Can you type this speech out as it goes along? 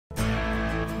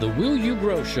The Will You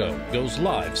Grow Show goes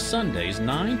live Sundays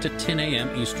 9 to 10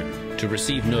 a.m. Eastern. To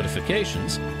receive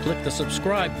notifications, click the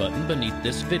subscribe button beneath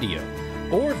this video,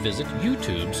 or visit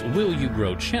YouTube's Will You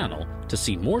Grow channel to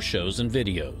see more shows and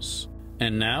videos.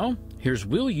 And now, here's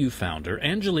Will You founder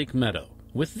Angelique Meadow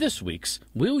with this week's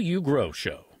Will You Grow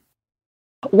Show.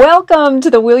 Welcome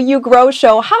to the Will You Grow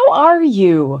Show. How are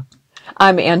you?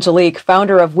 I'm Angelique,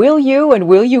 founder of Will You and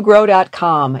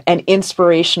WillYouGrow.com, an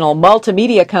inspirational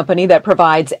multimedia company that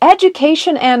provides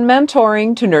education and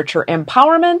mentoring to nurture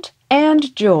empowerment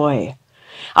and joy.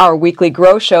 Our weekly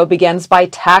Grow Show begins by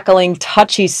tackling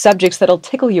touchy subjects that'll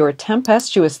tickle your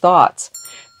tempestuous thoughts,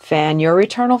 fan your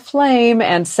eternal flame,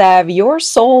 and salve your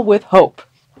soul with hope.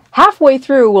 Halfway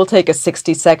through, we'll take a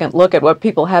 60-second look at what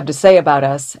people have to say about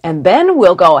us, and then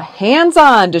we'll go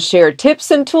hands-on to share tips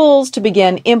and tools to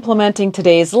begin implementing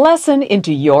today's lesson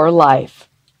into your life.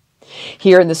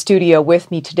 Here in the studio with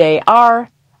me today are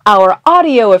our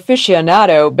audio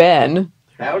aficionado, Ben.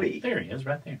 Howdy. There he is,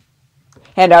 right there.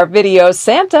 And our video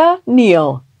Santa,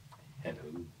 Neil. Hello.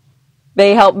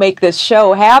 They help make this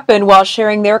show happen while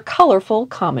sharing their colorful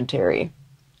commentary.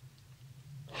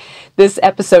 This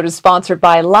episode is sponsored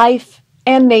by Life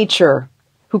and Nature,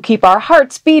 who keep our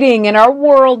hearts beating and our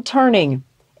world turning,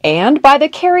 and by the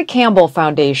Carrie Campbell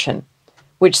Foundation,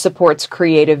 which supports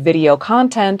creative video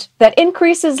content that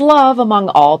increases love among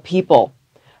all people.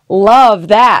 Love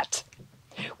that!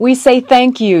 We say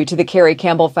thank you to the Carrie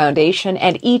Campbell Foundation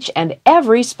and each and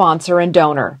every sponsor and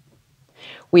donor.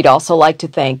 We'd also like to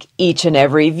thank each and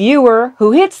every viewer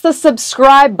who hits the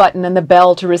subscribe button and the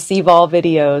bell to receive all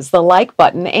videos, the like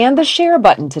button, and the share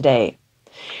button today.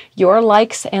 Your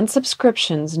likes and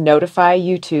subscriptions notify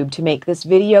YouTube to make this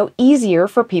video easier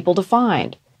for people to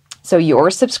find. So your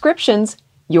subscriptions,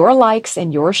 your likes,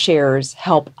 and your shares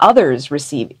help others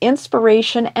receive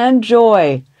inspiration and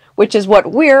joy, which is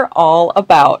what we're all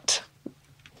about.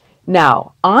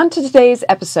 Now, on to today's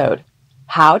episode.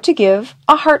 How to give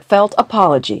a heartfelt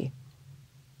apology.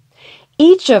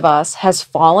 Each of us has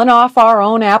fallen off our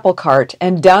own apple cart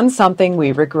and done something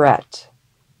we regret.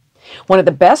 One of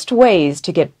the best ways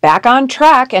to get back on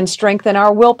track and strengthen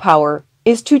our willpower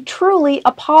is to truly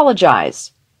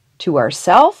apologize to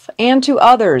ourselves and to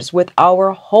others with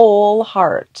our whole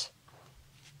heart.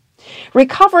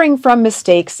 Recovering from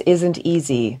mistakes isn't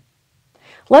easy.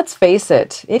 Let's face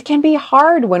it, it can be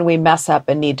hard when we mess up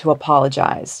and need to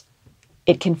apologize.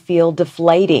 It can feel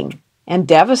deflating and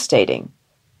devastating.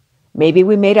 Maybe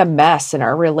we made a mess in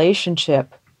our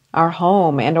relationship, our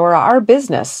home, and/or our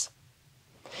business.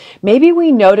 Maybe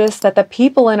we notice that the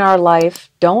people in our life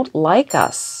don't like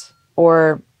us,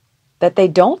 or that they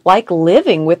don't like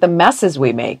living with the messes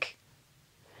we make.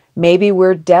 Maybe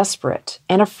we're desperate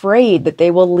and afraid that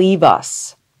they will leave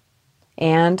us.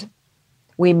 And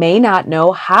we may not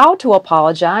know how to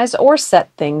apologize or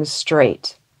set things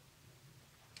straight.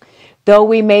 Though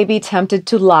we may be tempted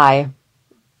to lie,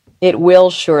 it will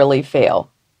surely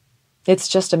fail. It's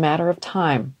just a matter of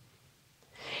time.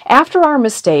 After our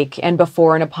mistake and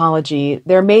before an apology,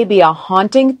 there may be a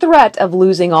haunting threat of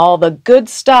losing all the good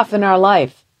stuff in our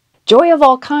life, joy of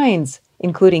all kinds,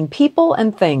 including people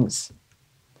and things.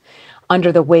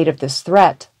 Under the weight of this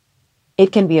threat,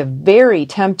 it can be very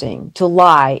tempting to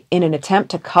lie in an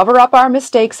attempt to cover up our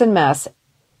mistakes and mess,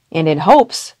 and in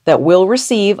hopes that we'll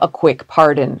receive a quick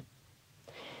pardon.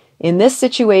 In this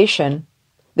situation,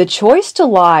 the choice to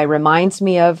lie reminds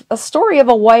me of a story of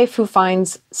a wife who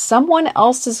finds someone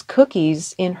else's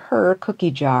cookies in her cookie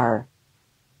jar.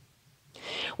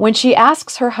 When she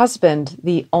asks her husband,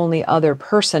 the only other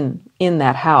person in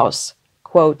that house,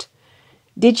 quote,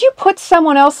 "Did you put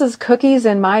someone else's cookies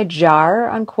in my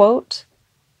jar?" unquote,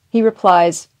 he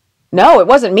replies, "No, it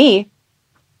wasn't me."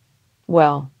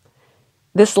 Well,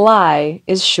 this lie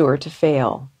is sure to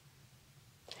fail.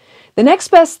 The next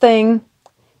best thing,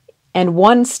 and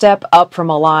one step up from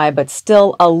a lie, but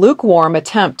still a lukewarm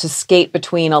attempt to skate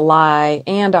between a lie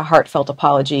and a heartfelt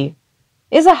apology,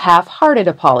 is a half-hearted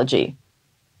apology.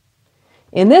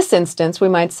 In this instance, we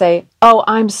might say, "Oh,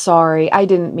 I'm sorry, I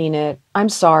didn't mean it. I'm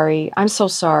sorry, I'm so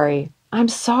sorry, I'm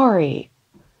sorry."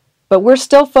 But we're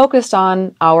still focused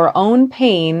on our own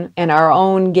pain and our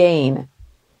own gain.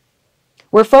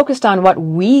 We're focused on what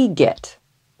we get,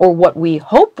 or what we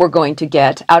hope we're going to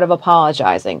get out of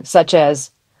apologizing, such as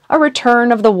a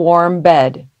return of the warm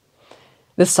bed,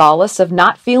 the solace of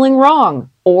not feeling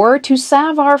wrong, or to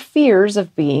salve our fears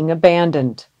of being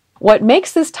abandoned. What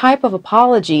makes this type of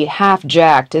apology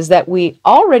half-jacked is that we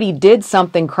already did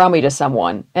something crummy to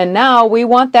someone, and now we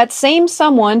want that same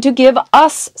someone to give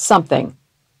us something.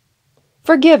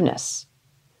 Forgiveness,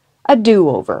 a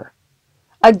do-over,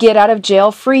 a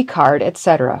get-out-of-jail-free card,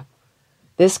 etc.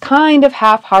 This kind of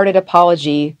half-hearted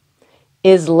apology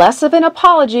is less of an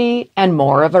apology and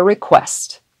more of a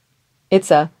request. It's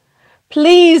a,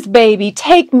 please, baby,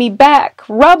 take me back,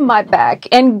 rub my back,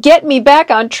 and get me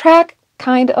back on track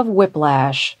kind of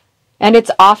whiplash. And it's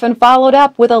often followed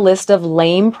up with a list of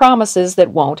lame promises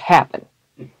that won't happen.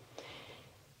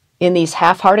 In these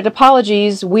half-hearted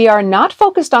apologies, we are not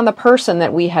focused on the person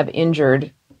that we have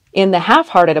injured. In the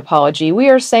half-hearted apology, we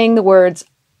are saying the words,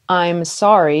 I'm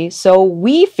sorry, so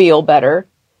we feel better,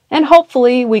 and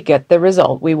hopefully we get the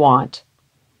result we want.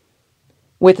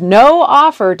 With no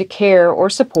offer to care or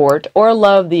support or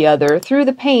love the other through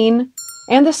the pain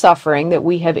and the suffering that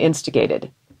we have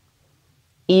instigated.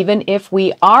 Even if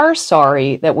we are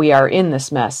sorry that we are in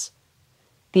this mess,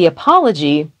 the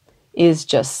apology is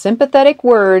just sympathetic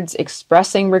words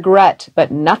expressing regret,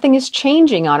 but nothing is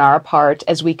changing on our part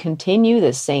as we continue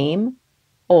the same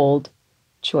old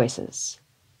choices.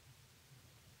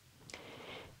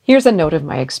 Here's a note of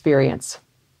my experience.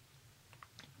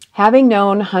 Having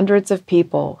known hundreds of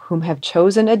people whom have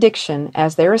chosen addiction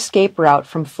as their escape route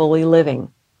from fully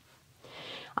living,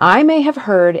 I may have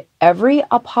heard every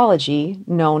apology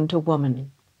known to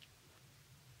woman.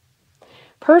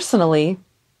 Personally,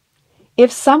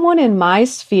 if someone in my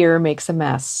sphere makes a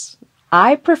mess,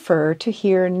 I prefer to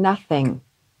hear nothing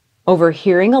over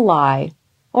hearing a lie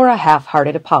or a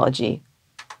half-hearted apology,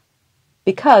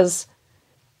 because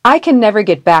I can never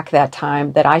get back that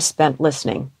time that I spent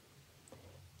listening.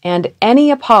 And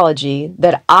any apology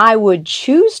that I would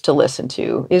choose to listen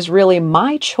to is really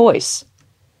my choice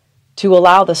to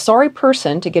allow the sorry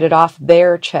person to get it off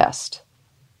their chest.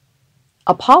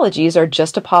 Apologies are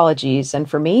just apologies, and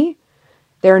for me,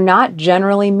 they're not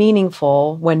generally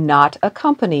meaningful when not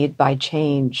accompanied by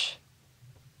change.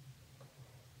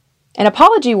 An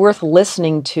apology worth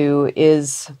listening to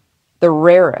is the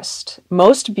rarest,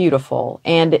 most beautiful,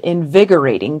 and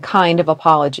invigorating kind of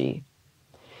apology.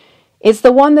 It's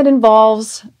the one that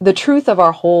involves the truth of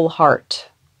our whole heart.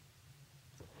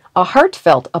 A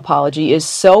heartfelt apology is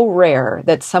so rare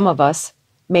that some of us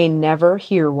may never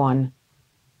hear one.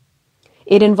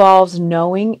 It involves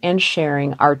knowing and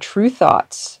sharing our true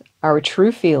thoughts, our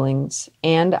true feelings,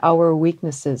 and our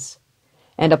weaknesses,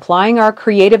 and applying our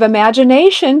creative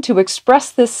imagination to express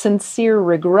this sincere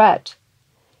regret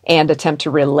and attempt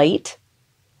to relate,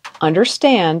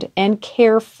 understand, and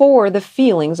care for the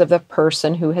feelings of the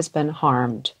person who has been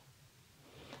harmed.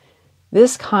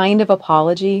 This kind of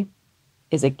apology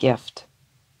is a gift.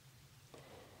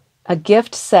 A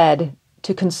gift said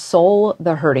to console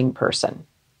the hurting person,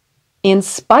 in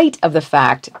spite of the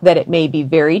fact that it may be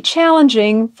very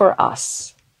challenging for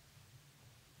us.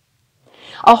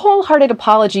 A wholehearted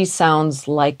apology sounds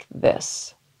like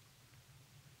this.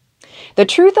 The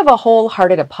truth of a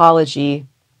wholehearted apology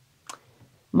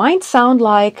might sound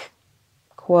like,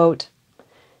 quote,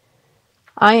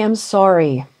 I am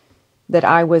sorry that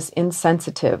I was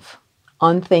insensitive,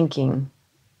 unthinking,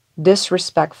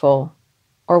 disrespectful,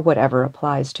 or whatever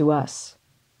applies to us.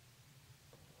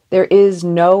 There is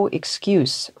no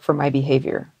excuse for my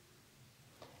behavior.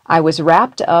 I was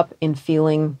wrapped up in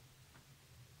feeling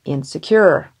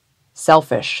insecure,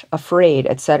 selfish, afraid,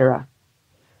 etc.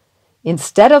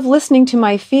 Instead of listening to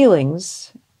my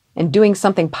feelings and doing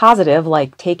something positive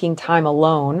like taking time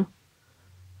alone,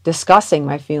 discussing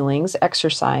my feelings,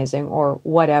 exercising, or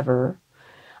whatever,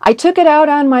 I took it out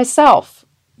on myself,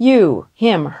 you,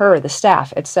 him, her, the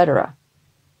staff, etc.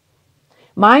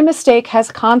 My mistake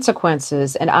has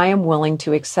consequences, and I am willing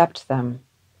to accept them.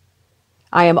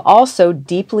 I am also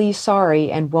deeply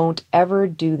sorry and won't ever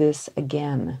do this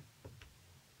again.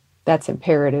 That's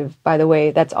imperative. By the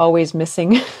way, that's always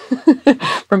missing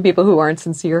from people who aren't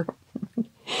sincere.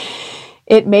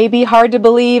 It may be hard to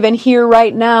believe and hear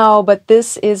right now, but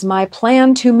this is my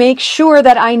plan to make sure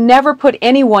that I never put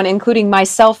anyone, including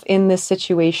myself, in this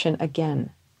situation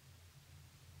again.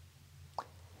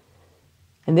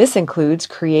 And this includes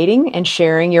creating and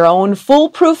sharing your own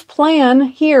foolproof plan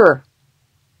here.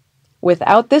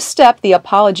 Without this step, the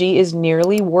apology is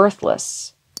nearly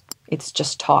worthless. It's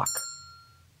just talk.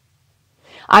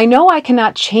 I know I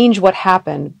cannot change what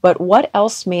happened, but what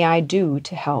else may I do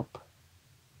to help?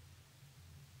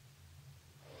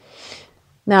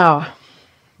 Now,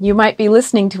 you might be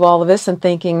listening to all of this and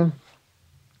thinking,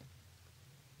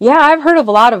 yeah, I've heard of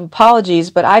a lot of apologies,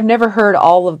 but I've never heard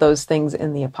all of those things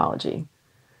in the apology.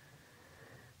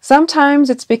 Sometimes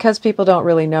it's because people don't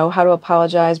really know how to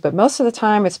apologize, but most of the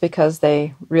time it's because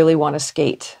they really want to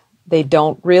skate. They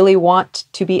don't really want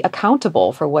to be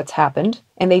accountable for what's happened,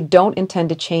 and they don't intend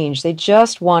to change. They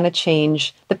just want to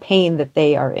change the pain that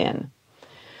they are in.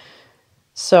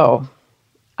 So,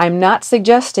 I'm not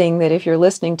suggesting that if you're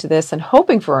listening to this and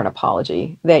hoping for an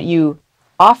apology, that you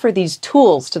offer these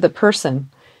tools to the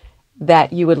person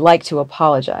that you would like to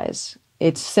apologize.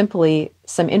 It's simply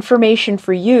some information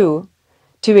for you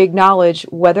to acknowledge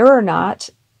whether or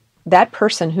not that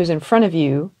person who's in front of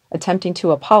you attempting to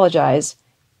apologize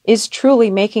is truly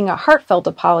making a heartfelt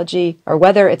apology, or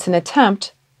whether it's an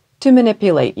attempt to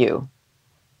manipulate you.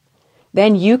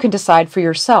 Then you can decide for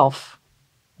yourself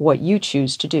what you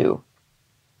choose to do.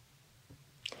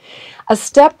 A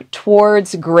step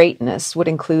towards greatness would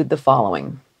include the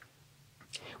following.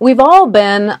 We've all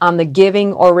been on the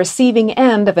giving or receiving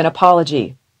end of an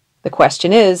apology. The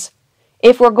question is,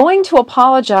 if we're going to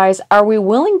apologize, are we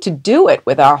willing to do it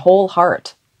with our whole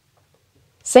heart?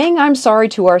 Saying I'm sorry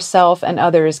to ourselves and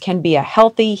others can be a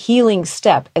healthy, healing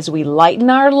step as we lighten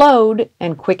our load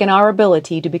and quicken our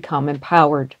ability to become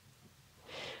empowered.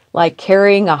 Like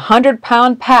carrying a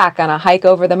 100-pound pack on a hike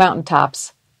over the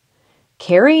mountaintops.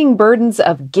 Carrying burdens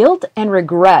of guilt and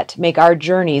regret make our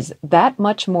journeys that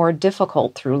much more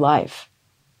difficult through life.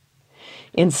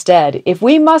 Instead, if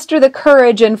we muster the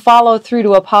courage and follow through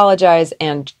to apologize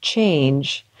and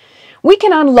change, we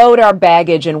can unload our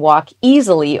baggage and walk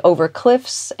easily over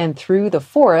cliffs and through the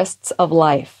forests of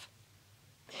life.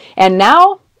 And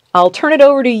now, I'll turn it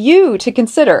over to you to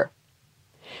consider.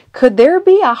 Could there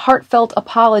be a heartfelt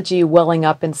apology welling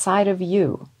up inside of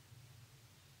you?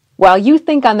 While you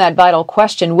think on that vital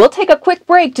question, we'll take a quick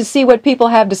break to see what people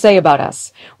have to say about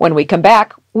us. When we come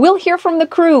back, we'll hear from the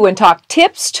crew and talk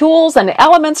tips, tools, and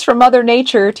elements from Mother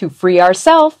Nature to free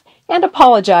ourselves and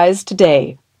apologize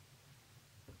today.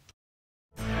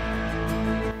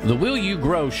 The Will You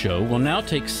Grow Show will now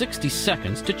take 60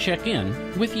 seconds to check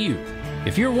in with you.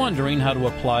 If you're wondering how to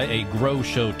apply a Grow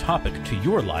Show topic to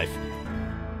your life,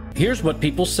 here's what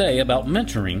people say about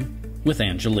mentoring with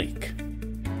Angelique.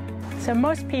 So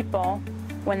most people,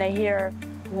 when they hear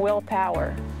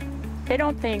willpower, they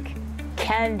don't think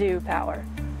can-do power.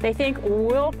 They think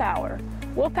willpower.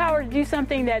 Willpower to do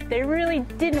something that they really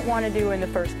didn't want to do in the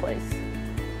first place.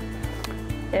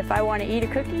 If I want to eat a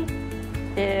cookie,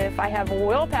 if I have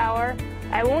willpower,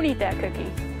 I won't eat that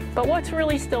cookie. But what's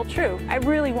really still true? I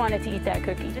really wanted to eat that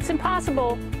cookie. It's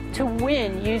impossible to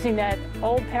win using that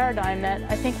old paradigm that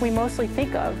I think we mostly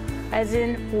think of as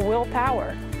in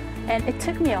willpower. And it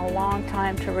took me a long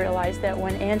time to realize that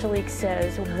when Angelique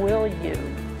says, will you,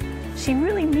 she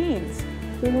really means,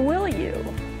 will you?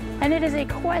 And it is a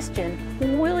question,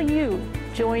 will you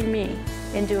join me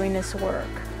in doing this work?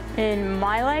 In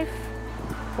my life,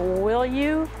 will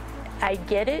you? I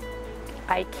get it.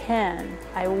 I can.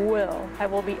 I will. I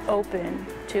will be open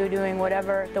to doing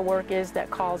whatever the work is that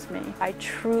calls me. I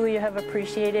truly have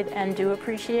appreciated and do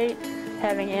appreciate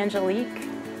having Angelique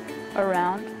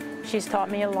around. She's taught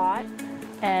me a lot,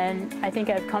 and I think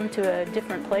I've come to a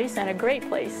different place and a great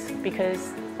place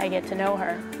because I get to know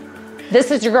her.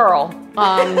 This is your girl.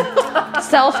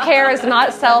 Self-care is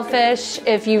not selfish.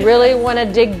 If you really want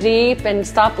to dig deep and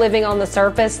stop living on the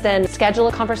surface, then schedule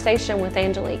a conversation with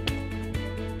Angelique.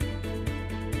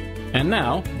 And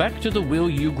now, back to the Will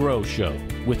You Grow Show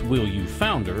with Will You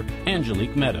founder,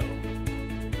 Angelique Meadow.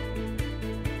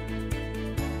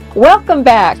 Welcome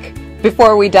back.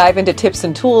 Before we dive into tips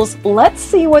and tools, let's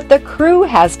see what the crew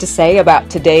has to say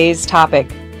about today's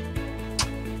topic.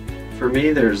 For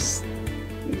me, there's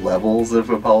levels of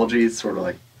apologies, sort of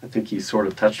like, I think you sort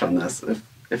of touched on this.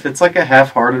 If it's like a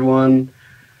half-hearted one,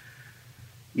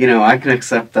 you know, I can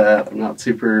accept that. I'm not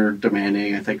super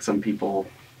demanding. I think some people,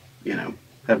 you know,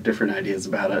 have different ideas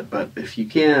about it. But if you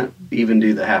can't even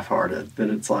do the half-hearted,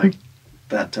 then it's like,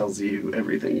 that tells you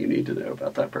everything you need to know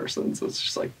about that person. So it's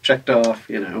just like checked off,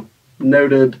 you know,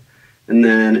 noted. And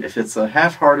then if it's a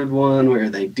half-hearted one where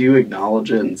they do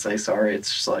acknowledge it and say sorry,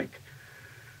 it's just like,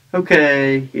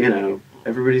 okay, you know,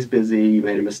 everybody's busy, you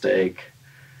made a mistake.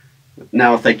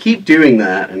 Now if they keep doing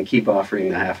that and keep offering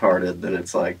the half-hearted, then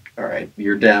it's like, all right,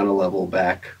 you're down a level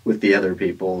back with the other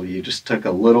people. You just took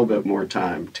a little bit more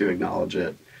time to acknowledge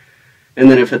it. And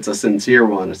then if it's a sincere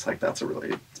one, it's like, that's a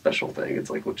really special thing.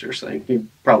 It's like what you're saying. You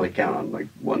probably count on like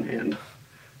one hand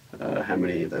how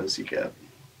many of those you get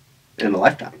in a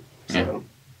lifetime. So,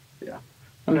 yeah.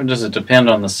 And does it depend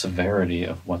on the severity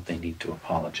of what they need to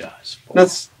apologize for?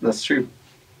 That's true.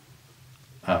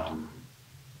 Or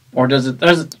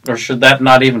or should that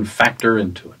not even factor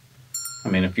into it? I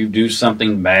mean, if you do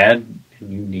something bad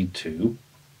and you need to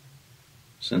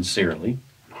sincerely,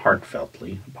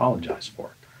 heartfeltly apologize for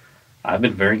it. I've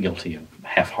been very guilty of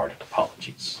half-hearted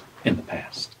apologies in the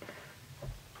past,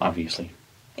 obviously.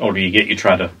 Older you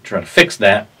try to fix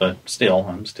that, but still,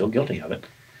 I'm still guilty of it,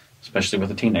 especially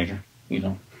with a teenager, you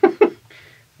know.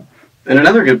 And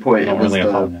another good point Don't was really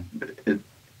apologize.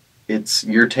 it's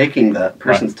you're taking that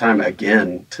person's time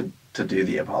again to do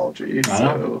the apology. I So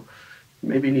know.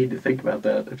 maybe you need to think about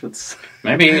that. If it's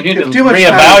Maybe you need to if too much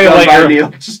time has gone by, reevaluate Neil,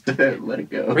 just let it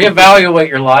go. reevaluate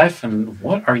your life and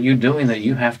what are you doing that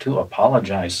you have to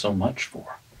apologize so much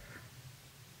for?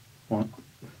 What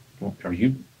are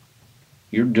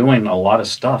you're doing a lot of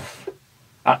stuff.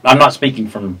 I'm not speaking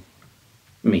from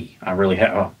me. I really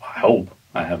have. I hope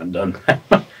I haven't done that.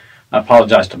 I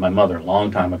apologized to my mother a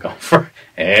long time ago for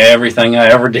everything I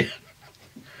ever did.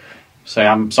 Say,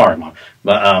 I'm sorry, Mom.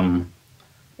 But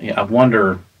yeah, I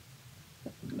wonder,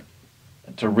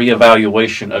 it's a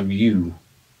reevaluation of you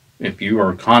if you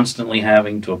are constantly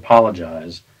having to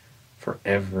apologize for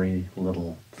every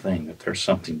little thing, that there's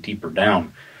something deeper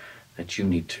down that you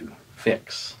need to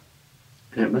fix.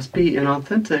 And it must be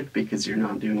inauthentic because you're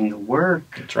not doing the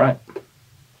work That's right.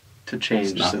 to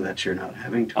change It's not. so that you're not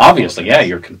having to. Obviously, yeah, apologize.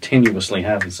 you're continuously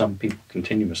having, some people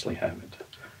continuously having to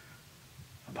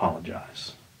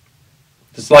apologize.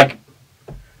 It's like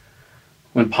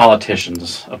when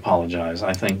politicians apologize.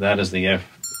 I think that is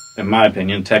in my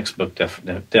opinion, textbook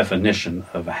definition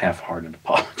of a half-hearted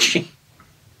apology.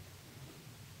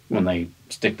 When they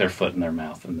stick their foot in their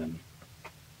mouth and then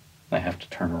they have to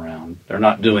turn around. They're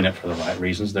not doing it for the right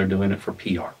reasons. They're doing it for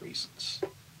PR reasons.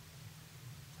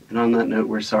 And on that note,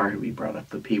 we're sorry we brought up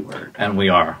the P word. And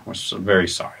we're very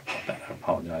sorry about that. I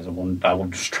apologize. I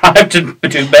will strive to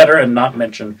do better and not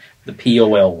mention the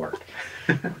POL word.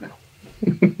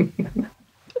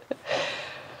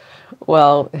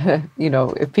 Well,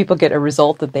 if people get a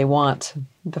result that they want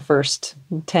the first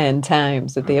 10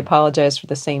 times that they apologize for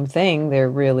the same thing, they're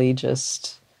really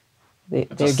just,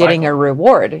 they're getting a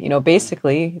reward.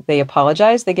 Basically, they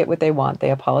apologize, they get what they want. They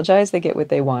apologize, they get what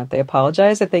they want. They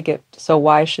apologize that they get, so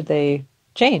why should they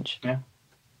change? Yeah.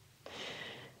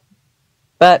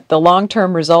 But the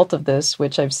long-term result of this,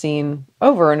 which I've seen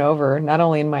over and over, not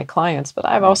only in my clients, but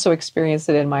I've also experienced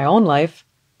it in my own life,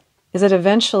 is that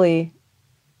eventually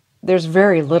there's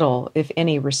very little, if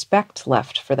any, respect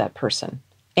left for that person.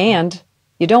 And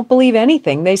you don't believe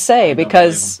anything they say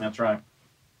because That's right.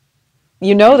 they've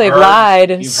You've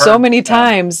lied so heard many that.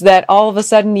 times that all of a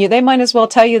sudden they might as well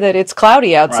tell you that it's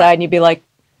cloudy outside, Right. and you'd be like,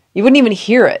 you wouldn't even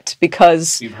hear it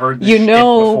because You've heard this shit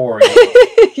before.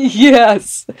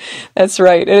 Yes, that's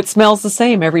right. And it smells the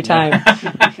same every time.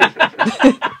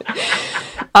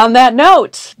 On that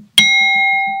note,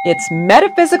 it's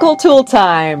metaphysical tool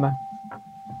time.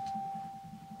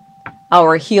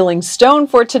 Our healing stone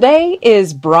for today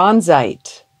is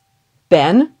bronzite.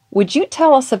 Ben, would you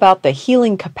tell us about the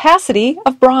healing capacity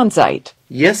of bronzite?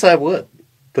 Yes, I would.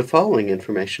 The following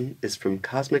information is from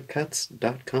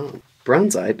CosmicCuts.com.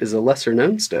 Bronzite is a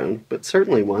lesser-known stone, but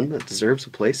certainly one that deserves a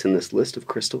place in this list of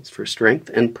crystals for strength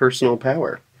and personal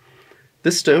power.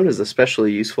 This stone is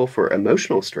especially useful for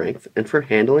emotional strength and for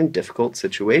handling difficult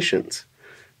situations.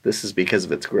 This is because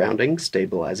of its grounding,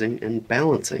 stabilizing, and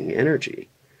balancing energy.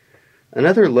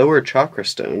 Another lower chakra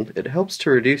stone, it helps to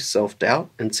reduce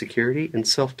self-doubt, insecurity, and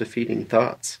self-defeating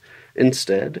thoughts.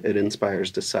 Instead, it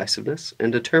inspires decisiveness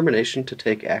and determination to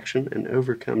take action and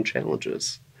overcome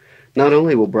challenges. Not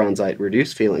only will bronzite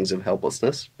reduce feelings of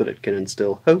helplessness, but it can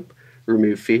instill hope,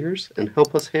 remove fears, and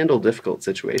help us handle difficult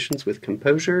situations with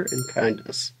composure and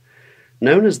kindness.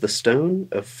 Known as the Stone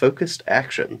of Focused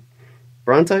Action,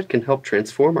 bronzite can help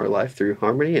transform our life through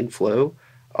harmony and flow,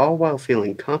 all while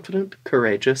feeling confident,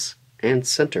 courageous, and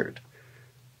centered.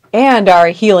 And our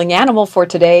healing animal for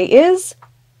today is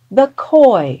the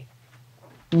koi.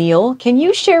 Neil, can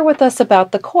you share with us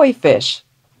about the koi fish?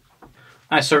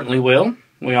 I certainly will.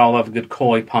 We all love a good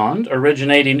koi pond.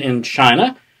 Originating in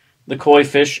China, the koi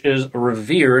fish is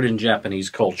revered in Japanese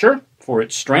culture for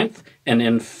its strength and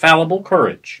infallible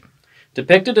courage.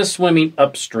 Depicted as swimming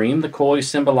upstream, the koi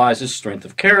symbolizes strength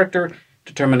of character,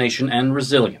 determination, and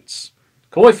resilience.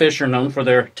 Koi fish are known for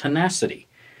their tenacity.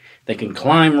 They can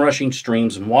climb rushing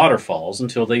streams and waterfalls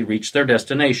until they reach their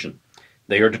destination.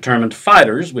 They are determined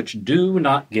fighters which do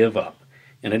not give up.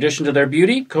 In addition to their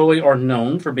beauty, koi are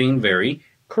known for being very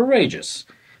courageous.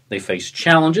 They face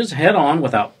challenges head-on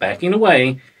without backing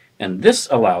away, and this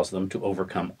allows them to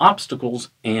overcome obstacles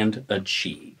and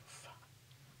achieve.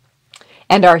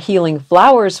 And our healing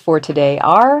flowers for today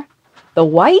are the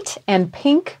white and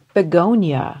pink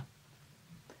begonia.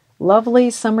 Lovely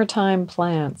summertime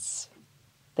plants.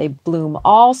 They bloom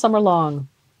all summer long.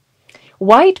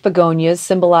 White begonias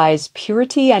symbolize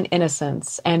purity and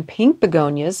innocence, and pink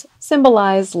begonias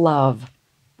symbolize love.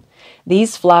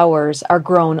 These flowers are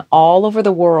grown all over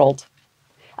the world.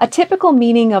 A typical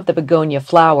meaning of the begonia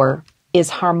flower is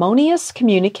harmonious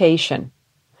communication.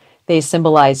 They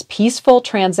symbolize peaceful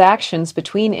transactions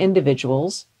between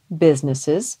individuals,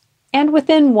 businesses, and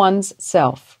within one's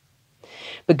self.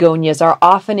 Begonias are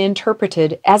often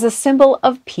interpreted as a symbol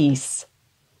of peace.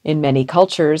 In many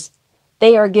cultures,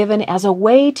 they are given as a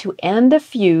way to end a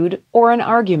feud or an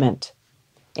argument.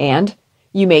 And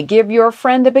you may give your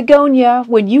friend a begonia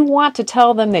when you want to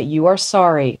tell them that you are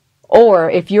sorry, or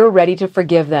if you're ready to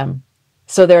forgive them.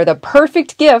 So they're the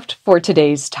perfect gift for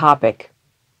today's topic.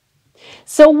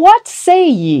 So what say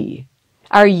ye?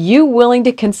 Are you willing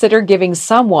to consider giving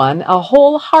someone a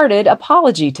wholehearted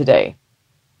apology today?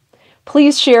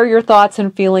 Please share your thoughts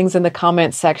and feelings in the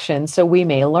comments section so we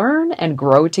may learn and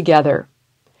grow together.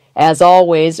 As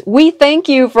always, we thank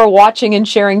you for watching and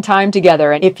sharing time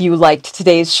together. And if you liked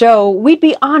today's show, we'd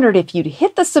be honored if you'd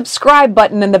hit the subscribe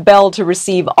button and the bell to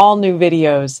receive all new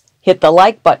videos. Hit the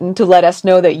like button to let us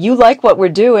know that you like what we're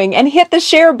doing, and hit the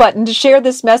share button to share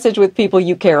this message with people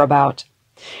you care about.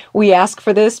 We ask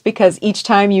for this because each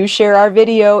time you share our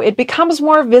video, it becomes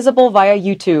more visible via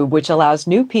YouTube, which allows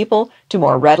new people to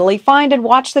more readily find and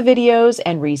watch the videos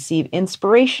and receive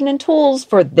inspiration and tools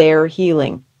for their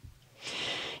healing.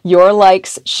 Your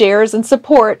likes, shares, and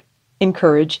support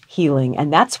encourage healing,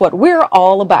 and that's what we're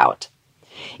all about.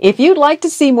 If you'd like to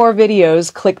see more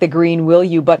videos, click the green Will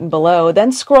You button below,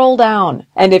 then scroll down.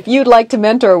 And if you'd like to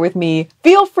mentor with me,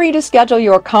 feel free to schedule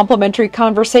your complimentary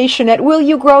conversation at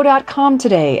willyougrow.com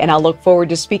today, and I'll look forward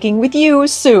to speaking with you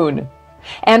soon.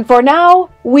 And for now,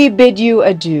 we bid you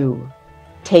adieu.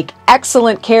 Take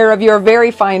excellent care of your very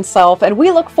fine self, and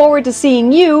we look forward to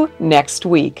seeing you next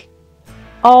week.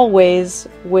 Always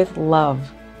with love,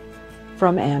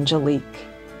 from Angelique.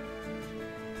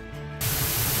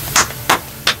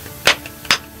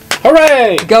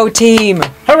 Hooray! Go team!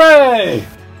 Hooray!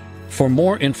 For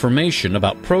more information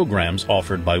about programs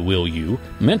offered by Will You,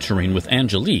 mentoring with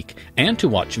Angelique, and to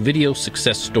watch video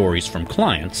success stories from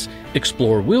clients,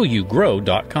 explore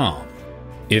willyougrow.com.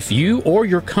 If you or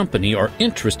your company are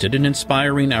interested in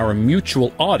inspiring our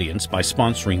mutual audience by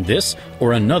sponsoring this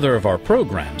or another of our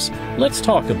programs, let's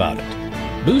talk about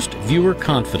it. Boost viewer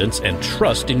confidence and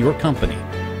trust in your company.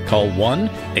 Call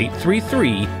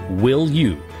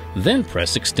 1-833-WILL-YOU. Then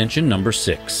press extension number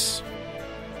 6.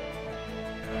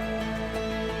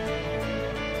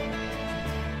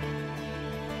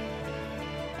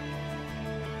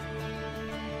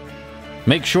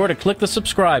 Make sure to click the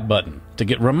subscribe button to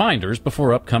get reminders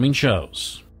before upcoming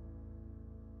shows.